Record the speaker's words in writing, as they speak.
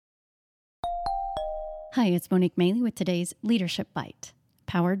Hi, it's Monique Maley with today's Leadership Bite,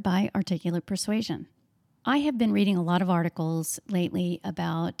 powered by Articulate Persuasion. I have been reading a lot of articles lately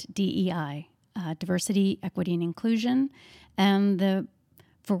about DEI, diversity, equity, and inclusion, and the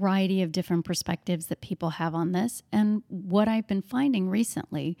variety of different perspectives that people have on this. And what I've been finding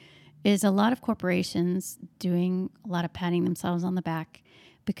recently is a lot of corporations doing a lot of patting themselves on the back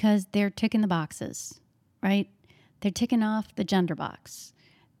because they're ticking the boxes, right? They're ticking off the gender box.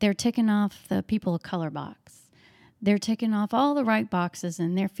 They're ticking off the people of color box. They're ticking off all the right boxes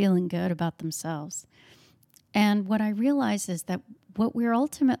and they're feeling good about themselves. And what I realize is that what we're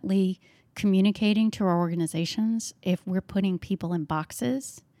ultimately communicating to our organizations, if we're putting people in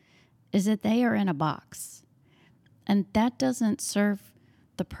boxes, is that they are in a box. And that doesn't serve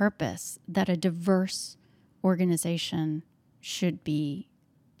the purpose that a diverse organization should be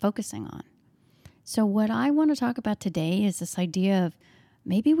focusing on. So what I want to talk about today is this idea of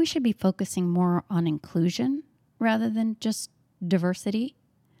maybe we should be focusing more on inclusion rather than just diversity.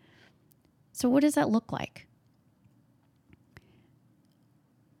 So what does that look like?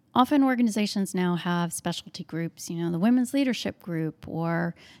 Often organizations now have specialty groups, the women's leadership group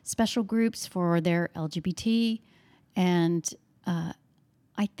or special groups for their LGBT. And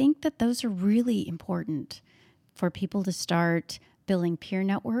I think that those are really important for people to start building peer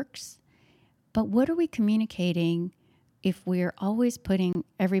networks. But what are we communicating if we're always putting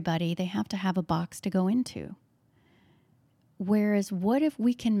everybody, they have to have a box to go into? Whereas what if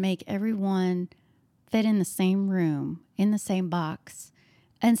we can make everyone fit in the same room, in the same box,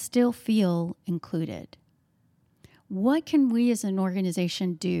 and still feel included? What can we as an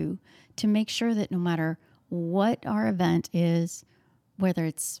organization do to make sure that no matter what our event is, whether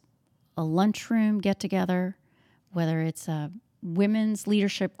it's a lunchroom get-together, whether it's a women's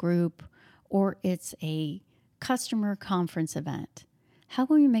leadership group, or it's a customer conference event, how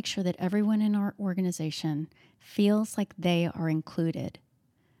can we make sure that everyone in our organization feels like they are included?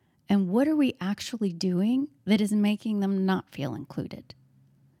 And what are we actually doing that is making them not feel included?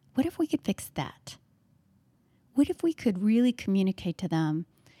 What if we could fix that? What if we could really communicate to them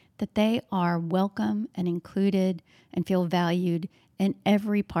that they are welcome and included and feel valued in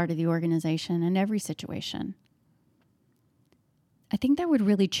every part of the organization and every situation? I think that would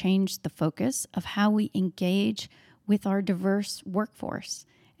really change the focus of how we engage with our diverse workforce.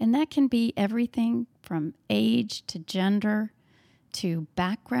 And that can be everything from age to gender to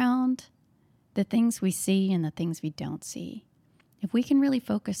background, the things we see and the things we don't see. If we can really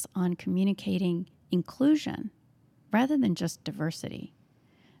focus on communicating inclusion rather than just diversity,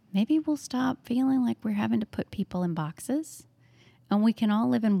 maybe we'll stop feeling like we're having to put people in boxes and we can all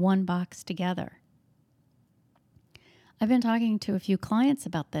live in one box together. I've been talking to a few clients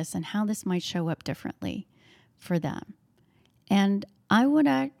about this and how this might show up differently for them. And I would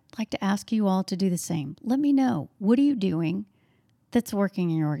like to ask you all to do the same. Let me know, what are you doing that's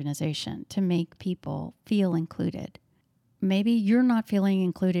working in your organization to make people feel included? Maybe you're not feeling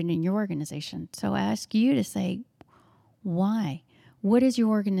included in your organization. So I ask you to say, why? What is your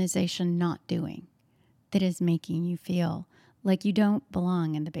organization not doing that is making you feel like you don't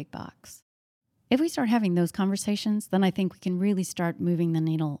belong in the big box? If we start having those conversations, then I think we can really start moving the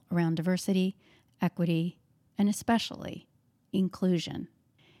needle around diversity, equity, and especially inclusion.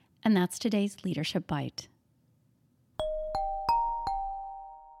 And that's today's Leadership Bite.